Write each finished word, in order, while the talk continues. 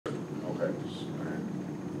Okay.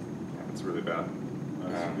 Yeah, it's really bad.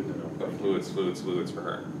 That's good to know. But fluids for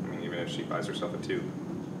her. I mean, even if she buys herself a tube,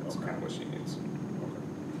 that's kind of what she needs. Okay.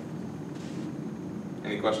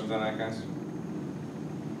 Any questions on that, guys? It's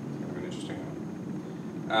kind of an interesting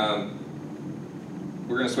one.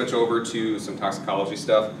 We're going to switch over to some toxicology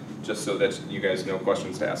stuff, just so that you guys know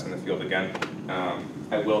questions to ask in the field again.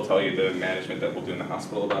 I will tell you the management that we'll do in the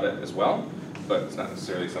hospital about it as well, but it's not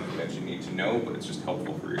necessarily something that you need to know, but it's just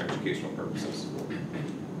helpful for your educational purposes.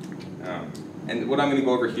 And what I'm going to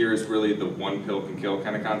go over here is really the one pill can kill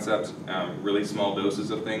kind of concept, really small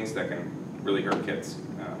doses of things that can really hurt kids.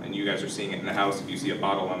 And you guys are seeing it in the house. If you see a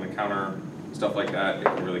bottle on the counter, stuff like that, it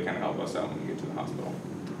can really kind of help us out when we get to the hospital.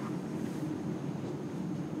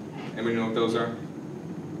 Anybody know what those are?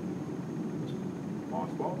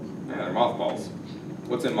 Mothballs? Yeah, they're mothballs.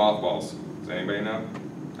 What's in mothballs? Does anybody know?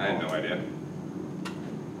 I had no idea.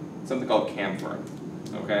 Something called camphor,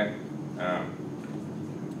 okay?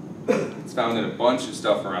 It's found in a bunch of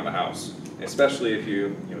stuff around the house, especially if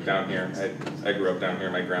you know, down here. I grew up down here.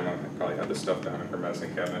 My grandma probably had this stuff down in her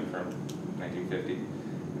medicine cabinet from 1950.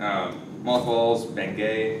 Mothballs,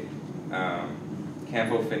 Bengay,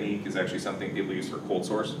 Campho-Phenique is actually something people use for cold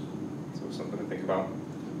sores, so something to think about.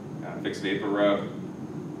 Vicks Vapor Rub,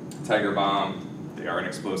 Tiger Balm, they are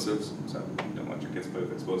explosives, so don't let your kids play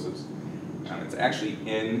with explosives. It's actually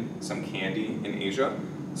in some candy in Asia,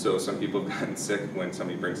 so some people have gotten sick when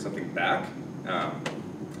somebody brings something back,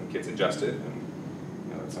 and kids ingest it, and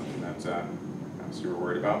you know, that's something that obviously we're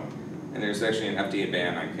worried about. And there's actually an FDA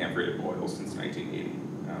ban on camphorated oils since 1980,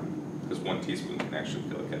 because 1 teaspoon can actually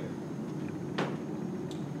kill a kid.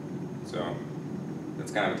 So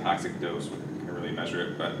that's kind of a toxic dose. We can really measure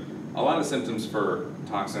it, but a lot of symptoms for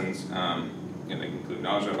toxins, you know, they include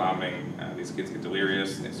nausea, vomiting. These kids get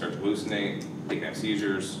delirious. They start to hallucinate. They can have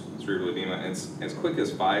seizures, cerebral edema. And it's as quick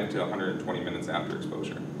as 5 to 120 minutes after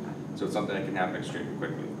exposure. So it's something that can happen extremely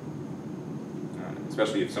quickly.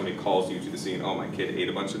 Especially if somebody calls you to the scene, oh, my kid ate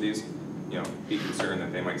a bunch of these, you know, be concerned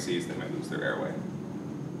that they might seize, they might lose their airway.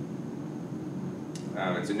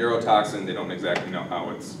 It's a neurotoxin. They don't exactly know how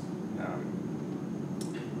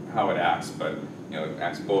it acts, but you know, it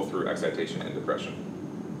acts both through excitation and depression.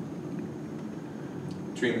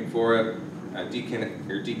 Treatment for it,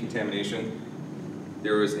 decontamination.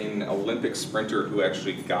 There was an Olympic sprinter who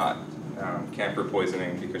actually got camphor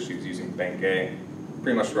poisoning because she was using Bengay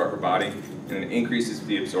pretty much throughout her body, and it increases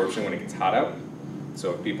the absorption when it gets hot out.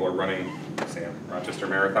 So if people are running, say, a Rochester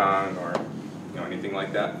Marathon or you know, anything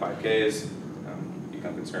like that, 5Ks,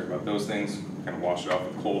 become concerned about those things, kind of wash it off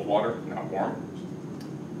with cold water, not warm.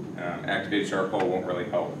 Activated charcoal won't really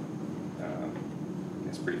help.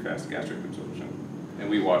 It's pretty fast gastric absorption. And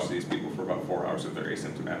we watch these people for about 4 hours if they're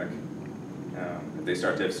asymptomatic. If they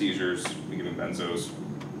start to have seizures, we give them benzos.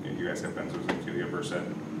 If you guys have benzos in Julia Versed,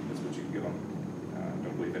 that's what you can give them.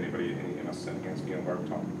 Don't believe anything else said against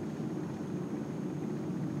phenobarbital.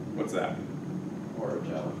 What's that?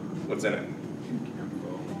 Orajel. What's in it?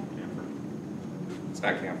 It's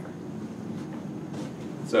not camphor.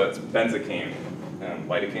 So it's benzocaine,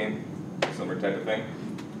 lidocaine, similar type of thing.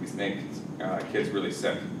 These make kids really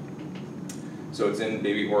sick. So it's in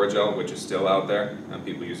baby Orajel, which is still out there.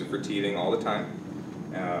 People use it for teething all the time.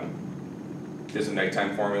 There's a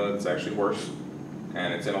nighttime formula that's actually worse,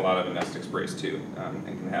 and it's in a lot of amnestic sprays too, and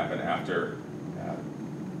can happen after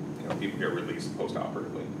you know, people get released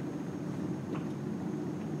post-operatively.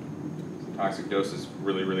 The toxic dose is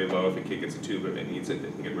really, really low. If a kid gets a tube, if it needs it, they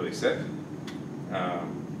can get really sick.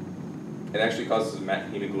 It actually causes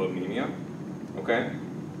hemoglobinemia, okay?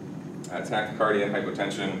 Tachycardia and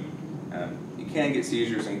hypotension. You can get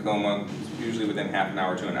seizures and coma, usually within half an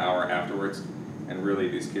hour to an hour afterwards. And really,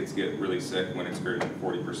 these kids get really sick when it's greater than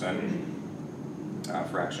 40%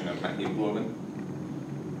 fraction of hemoglobin.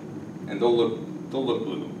 And they'll look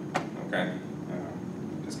blue, okay?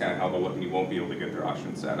 It's kind of how they'll look, and you won't be able to get their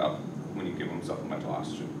oxygen set up when you give them supplemental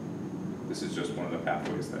oxygen. This is just one of the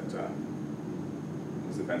pathways that is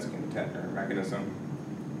the benzocaine mechanism.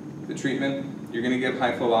 The treatment, you're going to give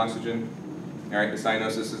high flow oxygen. All right, the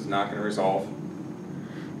cyanosis is not going to resolve,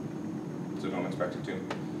 so don't expect it to.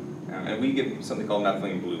 And we give something called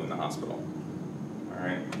methylene blue in the hospital. All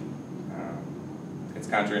right, it's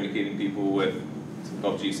contraindicated in people with something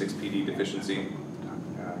called G6PD deficiency,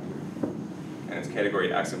 and it's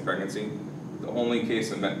category X in pregnancy. The only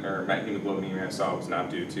case of methemoglobinemia I saw was not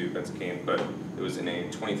due to benzocaine, but it was in a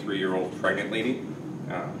 23-year-old pregnant lady.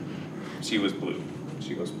 She was blue.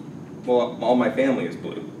 She goes, well, all my family is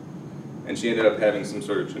blue. And she ended up having some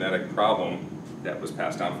sort of genetic problem that was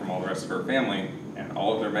passed down from all the rest of her family, and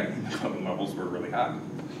all of their methylene levels were really high.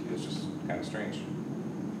 It was just kind of strange.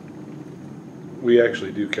 We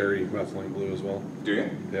actually do carry methylene blue as well. Do you?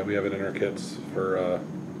 Yeah, we have it in our kits for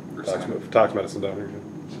For tox medicine down here.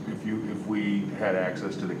 If we had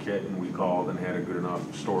access to the kit and we called and had a good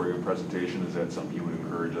enough story or presentation, is that something you would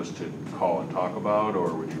encourage us to call and talk about,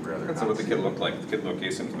 or would you rather That's not what the see kid it? looked like. If the kid looked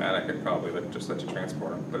asymptomatic, I'd probably just let you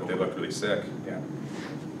transport them. But if they looked really sick, yeah,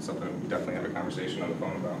 something we definitely have a conversation on the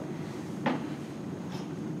phone about.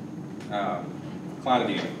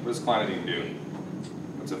 Clonidine. What does clonidine do?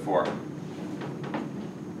 What's it for?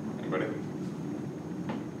 Anybody?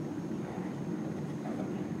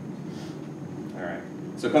 All right.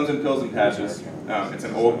 So it comes in pills and patches. It's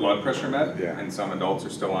an old blood pressure med, Yeah. and some adults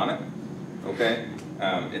are still on it. Okay.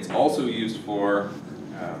 It's also used for.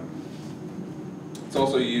 It's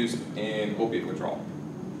also used in opiate withdrawal.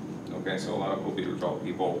 Okay, so a lot of opiate withdrawal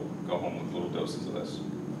people go home with little doses of this.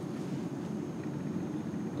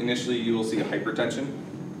 Initially, you will see a hypertension,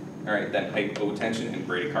 all right, then hypotension and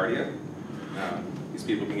bradycardia. These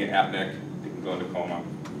people can get apneic, they can go into coma.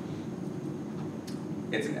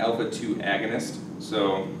 It's an alpha-2 agonist,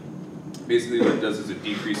 so basically what it does is it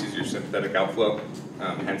decreases your sympathetic outflow,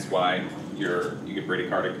 hence why you get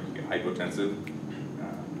bradycardic, you get hypotensive.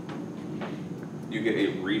 You get a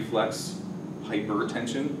reflex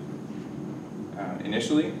hypertension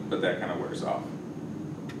initially, but that kind of wears off.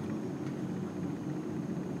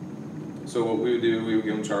 So what we would do, we would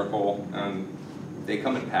give them charcoal. They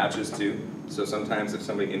come in patches too. So sometimes if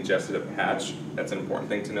somebody ingested a patch, that's an important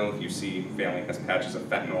thing to know. If you see family has patches of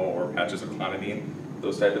fentanyl or patches of clonidine,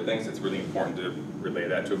 those type of things, it's really important to relay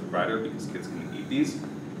that to a provider because kids can eat these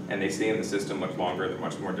and they stay in the system much longer. They're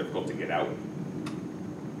much more difficult to get out.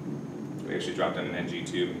 We actually dropped in an NG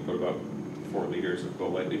tube and put about 4 liters of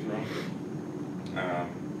go-lightly through them.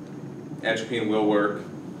 Atropine will work,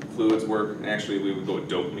 fluids work, and actually we would go with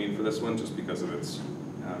dopamine for this one just because of its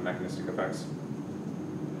mechanistic effects.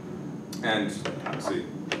 And obviously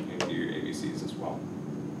you do your ABCs as well.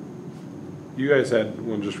 You guys had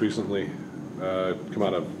one just recently come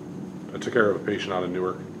out of, I took care of a patient out of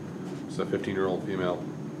Newark. It's a 15-year-old female,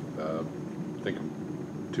 I think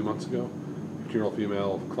 2 months ago. 15-year-old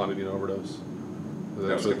female, clonidine overdose.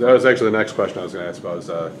 That was actually the next question I was going to ask about. Was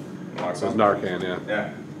Narcan, yeah.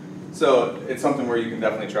 Yeah. So it's something where you can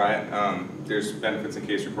definitely try it. There's benefits in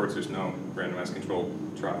case reports. There's no randomized controlled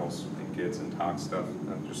trials in kids and tox stuff.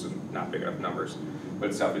 Just not big enough numbers. But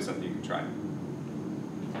it's definitely something you can try.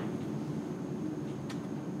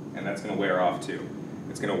 And that's going to wear off too.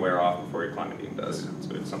 It's going to wear off before your clonidine does.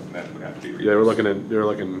 So it's something that would have to be reduced. Yeah, they were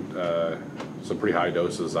looking some pretty high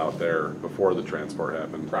doses out there before the transport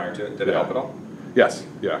happened. Prior to it, did it help at all? Yes,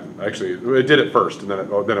 yeah. Actually, it did at first, and then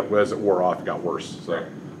as it wore off, it got worse. So, right.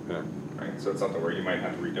 Yeah. Right. So it's something where you might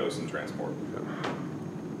have to redose and transport.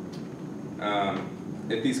 Yeah.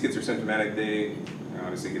 If these kids are symptomatic, they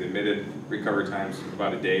obviously get admitted. Recovery times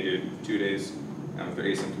about a day to 2 days. If they're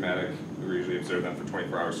asymptomatic, we usually observe them for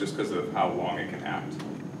 24 hours just because of how long it can act.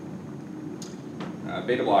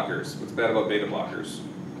 Beta blockers. What's bad about beta blockers?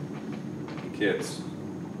 Kids.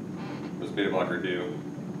 What does beta blocker do?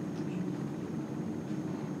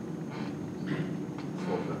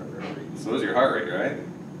 So is your heart rate, right?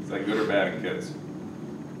 Is that good or bad in kids?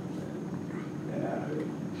 Yeah.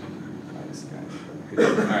 Nice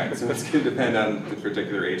guys. Alright, so it's going to depend on the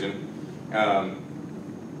particular agent.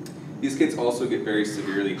 These kids also get very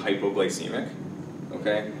severely hypoglycemic,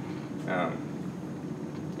 okay?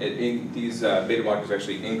 These beta blockers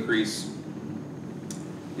actually increase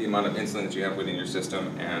the amount of insulin that you have within your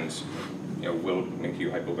system and will make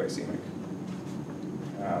you hypoglycemic.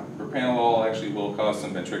 Propranolol actually will cause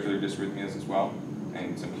some ventricular dysrhythmias as well,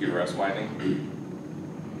 and some QRS widening.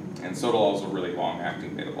 And sotalol is a really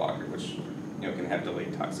long-acting beta blocker, which can have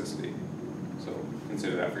delayed toxicity. So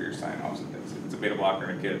consider that for your sign-offs and things. If it's a beta blocker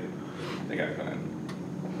in a kid, they got to come in.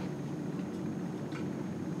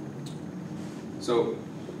 So,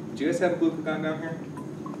 do you guys have glucagon down here?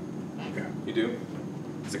 Yeah. You do?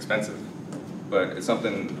 It's expensive, but it's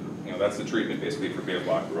something. That's the treatment basically for beta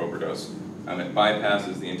blocker overdose. It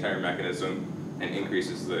bypasses the entire mechanism and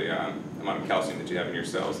increases the amount of calcium that you have in your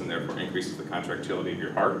cells, and therefore increases the contractility of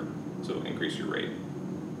your heart, so it'll increase your rate.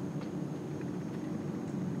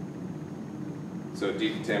 So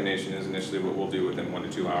decontamination is initially what we'll do within 1 to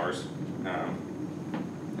 2 hours.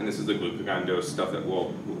 And this is the glucagon dose stuff that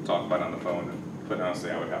we'll talk about on the phone, but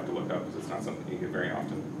honestly I would have to look up because it's not something you get very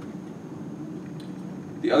often.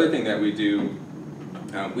 The other thing that we do,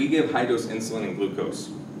 we give high-dose insulin and glucose,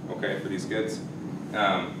 okay, for these kids.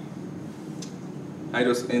 High-dose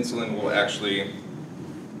insulin will actually,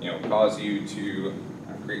 cause you to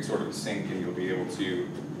create sort of a sink, and you'll be able to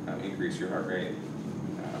increase your heart rate.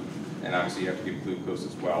 And obviously you have to give glucose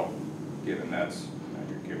as well. given that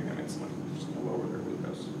you're giving them insulin, just to lower their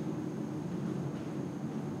glucose.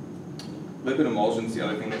 Lipid emulsion is the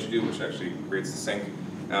other thing that you do, which actually creates the sink.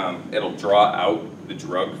 It'll draw out the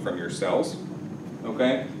drug from your cells,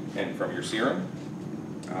 okay, and from your serum,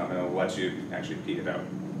 and it'll let you actually pee it out.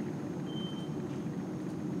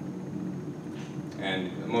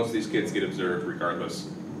 And most of these kids get observed regardless,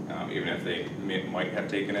 even if they might have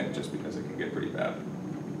taken it, just because it can get pretty bad.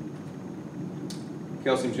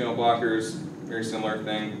 Calcium channel blockers, very similar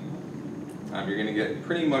thing. You're going to get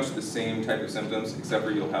pretty much the same type of symptoms, except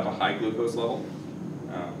for you'll have a high glucose level,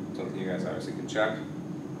 something you guys obviously can check.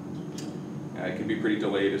 It can be pretty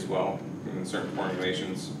delayed as well, in certain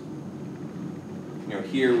formulations. You know,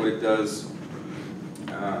 here what it does,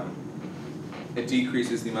 it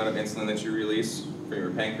decreases the amount of insulin that you release from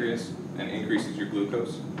your pancreas and increases your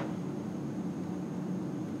glucose.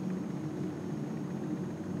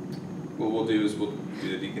 What we'll do is we'll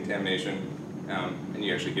do the decontamination, and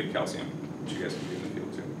you actually give calcium, which you guys can do in the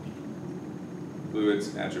field too.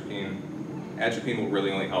 Fluids, atropine. Atropine will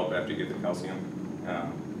really only help after you get the calcium,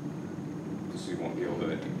 so you won't be able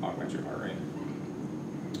to augment your heart rate.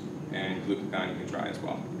 And glucagon you can try as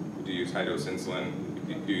well. We do use high-dose insulin.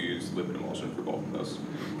 We do use lipid emulsion for both of those.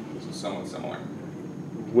 This is somewhat similar.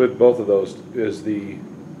 With both of those, is the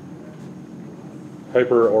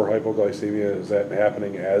hyper or hypoglycemia, is that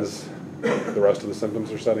happening as the rest of the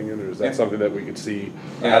symptoms are setting in, or is that Yeah. something that we could see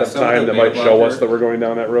Yeah, ahead of some of time the that might beta show us blocker- that we're going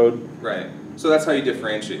down that road? Right. So that's how you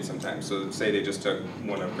differentiate sometimes. So say they just took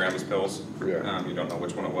one of Grandma's pills. Yeah. You don't know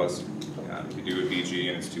which one it was. If you do a VG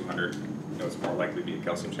and it's 200, you know it's more likely to be a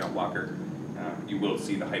calcium channel blocker. You will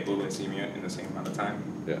see the hypoglycemia in the same amount of time.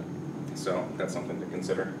 Yeah. So that's something to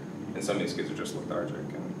consider. And some of these kids are just lethargic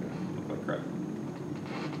and look like crap.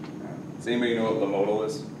 Does anybody know what Lamodal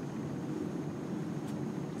is?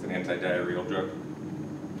 It's an anti-diarrheal drug.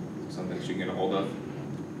 Something that you can get a hold of.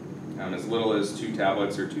 As little as 2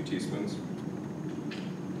 tablets or 2 teaspoons.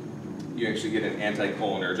 You actually get an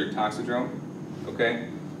anticholinergic toxidrome, okay?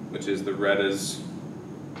 Which is the red as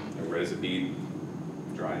a beet,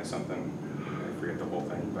 dry as something. I forget the whole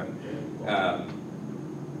thing, but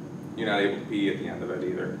you're not able to pee at the end of it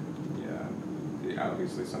either. Yeah,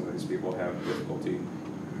 obviously some of these people have difficulty.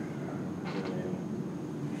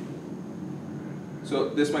 So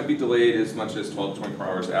this might be delayed as much as 12 to 24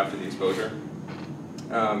 hours after the exposure.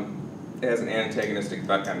 It has an antagonistic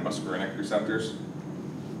effect on muscarinic receptors,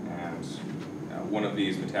 and one of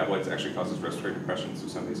these metabolites actually causes respiratory depression, so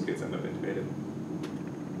some of these kids end up intubated.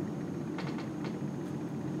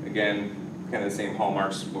 Again, kind of the same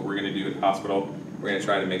hallmarks. What we're going to do at the hospital, we're going to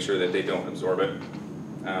try to make sure that they don't absorb it.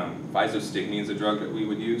 Physostigmine is a drug that we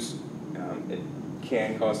would use. It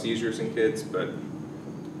can cause seizures in kids, but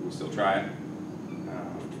we'll still try it.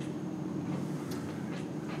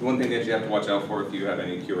 The one thing that you have to watch out for if you have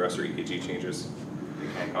any QRS or EKG changes,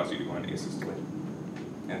 it can cause you to go on asystole.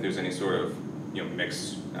 And if there's any sort of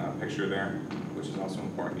mixed picture there, which is also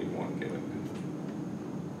important, you want to get it.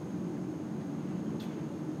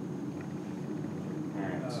 All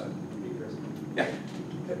right. Yeah.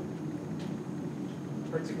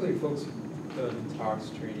 Particularly folks who've done tox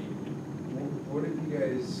training, what have you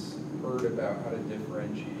guys heard about how to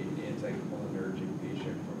differentiate an anticholinergic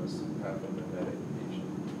patient from a sympathomimetic patient?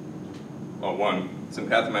 Well, one,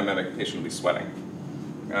 sympathomimetic patient will be sweating.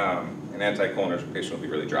 An anticholinergic patient will be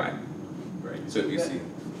really dry. Right. So if you see,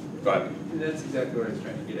 go ahead. And that's exactly what I was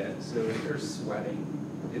trying to get at. So if they're sweating,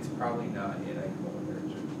 it's probably not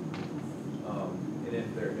anticholinergic. And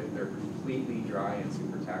if they're completely dry and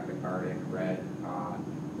super tachycardic, red, hot,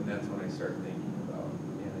 then that's when I start thinking about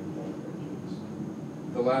anticholinergics.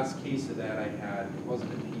 The last case of that I had, it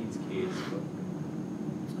wasn't a PEDS case,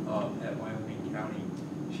 but at Wyoming County,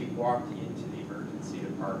 she walked into the emergency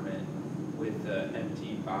department with an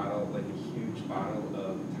empty bottle, like a huge bottle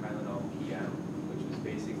of Tylenol PM, which was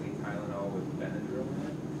basically Tylenol with Benadryl in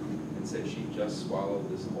it, and said she just swallowed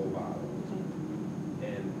this whole bottle.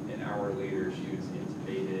 And an hour later, she was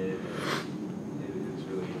intubated. It was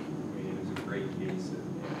really, it was a great case of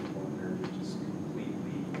anticholinergic, just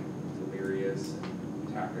completely delirious and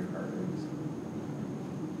tachycardic.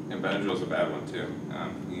 And Benadryl is a bad one too. You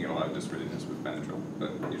can get a lot of dysrhythmias with Benadryl, but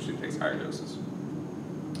it usually takes higher doses.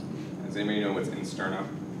 Does anybody know what's in sterno?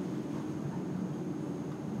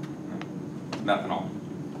 Methanol.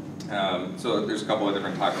 So there's a couple of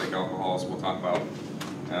different toxic alcohols we'll talk about.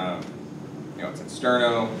 It's in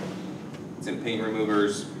sterno, it's in paint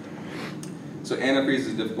removers. So antifreeze is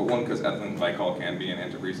a difficult one because ethylene glycol can be an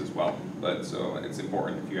antifreeze as well. But so it's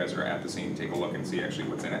important if you guys are at the scene, take a look and see actually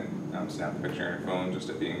what's in it. Snap a picture on your phone just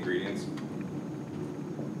at the ingredients.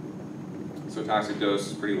 So toxic dose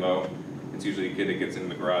is pretty low. It's usually a kid that gets into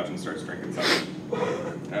the garage and starts drinking something.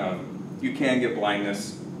 You can get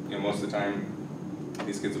blindness. You know, most of the time,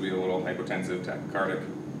 these kids will be a little hypotensive, tachycardic.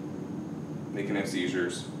 They can have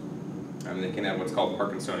seizures. They can have what's called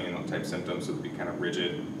Parkinsonian type symptoms, so they'll be kind of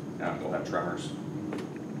rigid. They'll have tremors.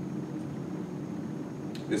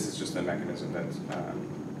 This is just the mechanism that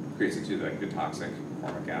creates it to the toxic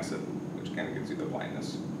formic acid, which kind of gives you the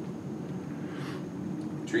blindness.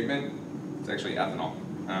 Treatment, it's actually ethanol.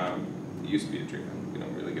 It used to be a treatment. We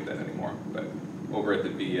don't really get that anymore. But over at the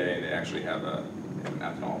VA, they actually have an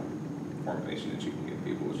ethanol formulation that you can give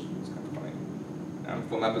people, which is kind of funny.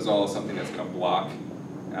 Flameprazole is something that's going to block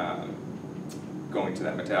going to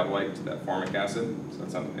that metabolite, to that formic acid. So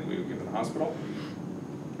that's something that we would give in the hospital.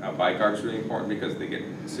 Bicarb is really important because they get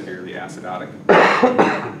severely acidotic.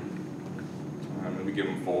 And we give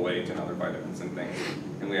them folate and other vitamins and things.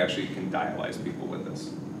 And we actually can dialyze people with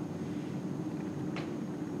this.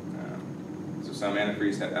 So some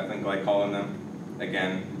antifreeze have ethylene glycol in them.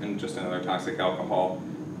 Again, and just another toxic alcohol.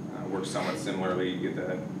 Works somewhat similarly. You get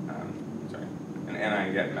an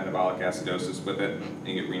anion, get metabolic acidosis with it, and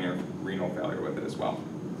you get renal failure with it as well.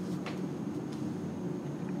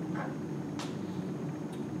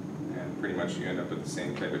 And pretty much you end up with the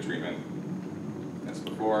same type of treatment as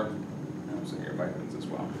before. Some of your vitamins as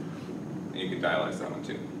well. And you can dialyze that one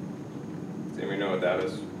too. Does anybody know what that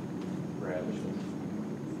is? Radishes.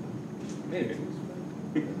 Maybe.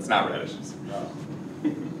 It's not radishes.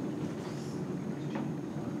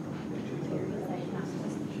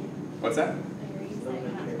 What's that?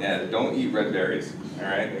 Yeah, don't eat red berries, all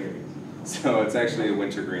right? So it's actually a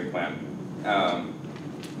wintergreen plant.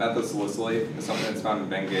 Methylsalicylate is something that's found in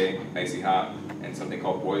Bengay, icy hot, and something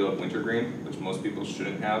called oil of wintergreen, which most people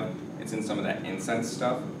shouldn't have. It's in some of that incense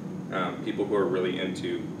stuff. People who are really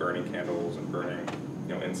into burning candles and burning,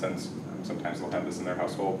 incense, sometimes they'll have this in their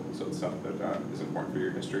household, so it's stuff that is important for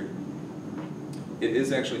your history. It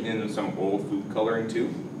is actually in some old food coloring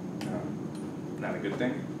too. Not a good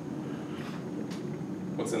thing.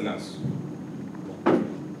 What's in this?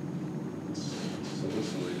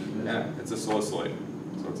 Salicylate. Yeah, it's a salicylate,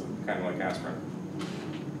 so it's kind of like aspirin.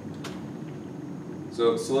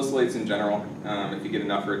 So salicylates in general, if you get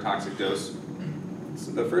enough for a toxic dose,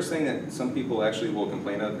 so the first thing that some people actually will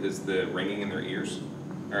complain of is the ringing in their ears.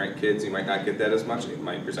 All right, kids, you might not get that as much. It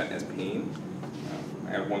might present as pain.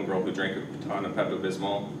 I have one girl who drank a ton of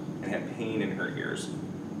Pepto-Bismol and had pain in her ears,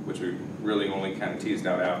 which we really only kind of teased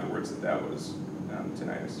out afterwards that was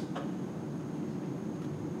tinnitus.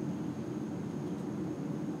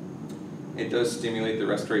 It does stimulate the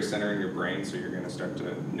respiratory center in your brain, so you're going to start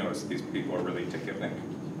to notice that these people are really tachypnic.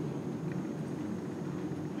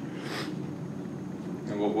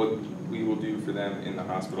 And what we will do for them in the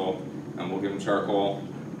hospital, we'll give them charcoal.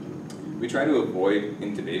 We try to avoid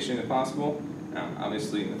intubation if possible.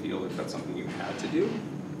 Obviously in the field, if that's something you had to do,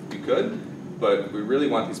 you could. But we really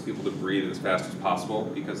want these people to breathe as fast as possible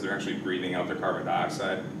because they're actually breathing out their carbon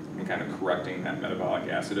dioxide and kind of correcting that metabolic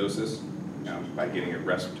acidosis by getting a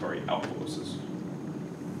respiratory alkalosis.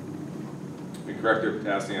 We correct their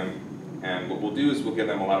potassium, and what we'll do is we'll give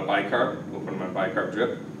them a lot of bicarb. We'll put them on bicarb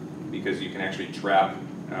drip because you can actually trap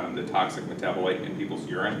the toxic metabolite in people's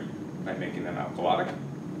urine by making them alkalotic.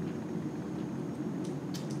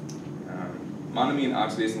 Monoamine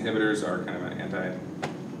oxidase inhibitors are kind of an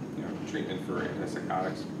treatment for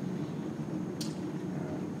antipsychotics.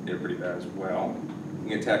 They're pretty bad as well. You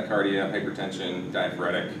get tachycardia, hypertension,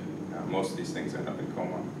 diaphoretic. Most of these things end up in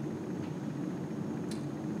coma.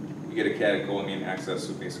 You get a catecholamine excess,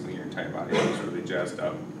 so basically your entire body is really jazzed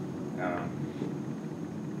up.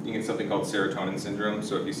 You get something called serotonin syndrome.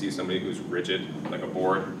 So if you see somebody who's rigid, like a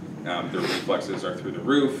board, their reflexes are through the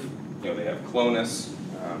roof. They have clonus.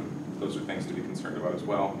 Those are things to be concerned about as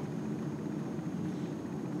well.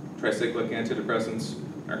 Tricyclic antidepressants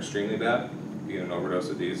are extremely bad. If you get an overdose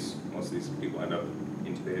of these, most of these people end up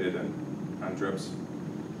intubated and on drips.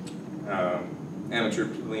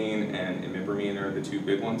 Amitriptyline and imipramine are the two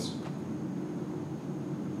big ones.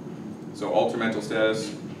 So altered mental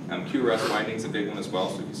status, QRS widening is a big one as well.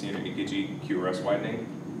 So if you see an EKG QRS widening,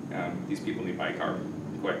 these people need bicarb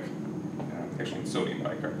quick. Actually, sodium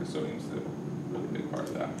bicarb, because sodium is the really big part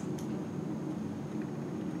of that.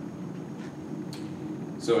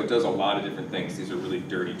 So it does a lot of different things. These are really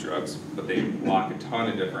dirty drugs, but they block a ton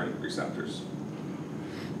of different receptors.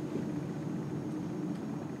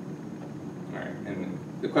 All right, and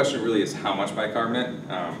the question really is how much bicarbonate?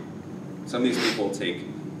 Some of these people take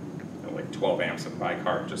like 12 amps of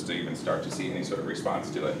bicarb just to even start to see any sort of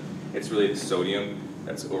response to it. It's really the sodium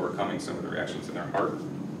that's overcoming some of the reactions in their heart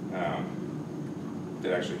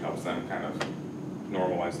that actually helps them kind of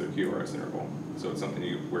normalize their QRS interval. So it's something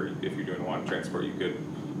where if you're doing a water transport, you could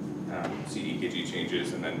see EKG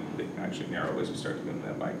changes, and then they can actually narrow as you start to go into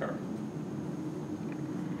that bicarb.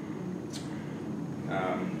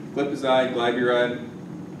 Glipizide, glyburide,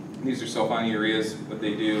 these are sulfonylureas. What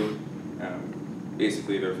they do,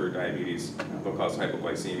 basically they're for diabetes. They'll cause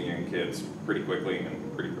hypoglycemia in kids pretty quickly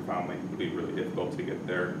and pretty profoundly. It'll be really difficult to get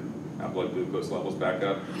their blood glucose levels back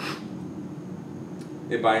up.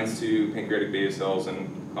 It binds to pancreatic beta cells and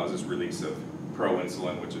causes release of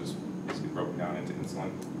proinsulin, which is basically broken down into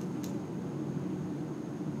insulin.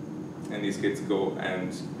 And these kids go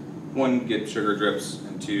and, one, get sugar drips,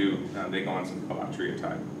 and two, they go on something called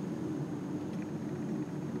octreotide.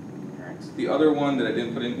 All right. The other one that I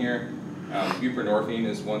didn't put in here, buprenorphine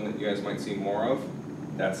is one that you guys might see more of.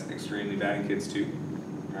 That's extremely bad in kids too.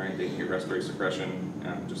 All right, they can get respiratory suppression,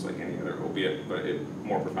 just like any other opiate, but it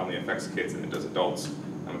more profoundly affects kids than it does adults.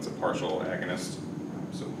 It's a partial agonist,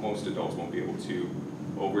 so most adults won't be able to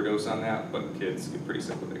overdose on that, but kids get pretty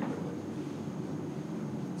sick with it quickly.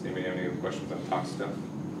 Does anybody have any other questions on tox stuff?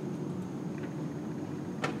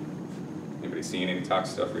 Anybody seen any tox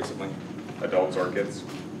stuff recently? Adults or kids?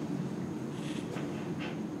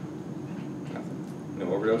 Nothing. No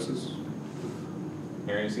overdoses?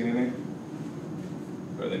 Aaron, you seen anything?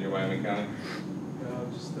 Other than your Wyoming County? No,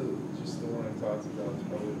 just the one I talked about is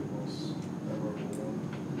probably the most memorable one.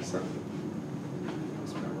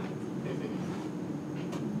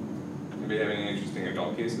 Anybody have any interesting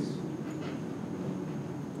adult cases?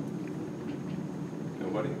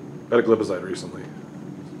 Nobody? I had a glipizide recently.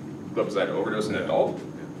 Glipizide overdose in an adult?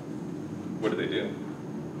 What did they do?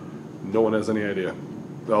 No one has any idea.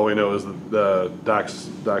 All we know is that the docs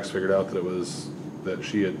figured out that it was that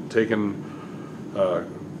she had taken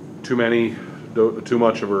too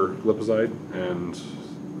much of her glipizide, and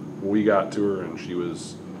we got to her and she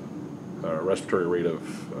was a respiratory rate of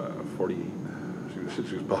 48.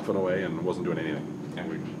 She was puffing away and wasn't doing anything.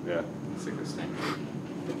 And Yeah. sickest thing.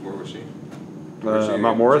 Where was she?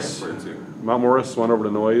 Mount Morris. Transferred to? Mount Morris, went over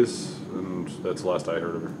to Noise, and that's the last I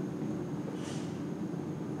heard of her.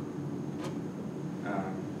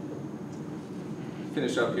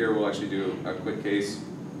 Finish up here, we'll actually do a quick case.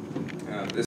 This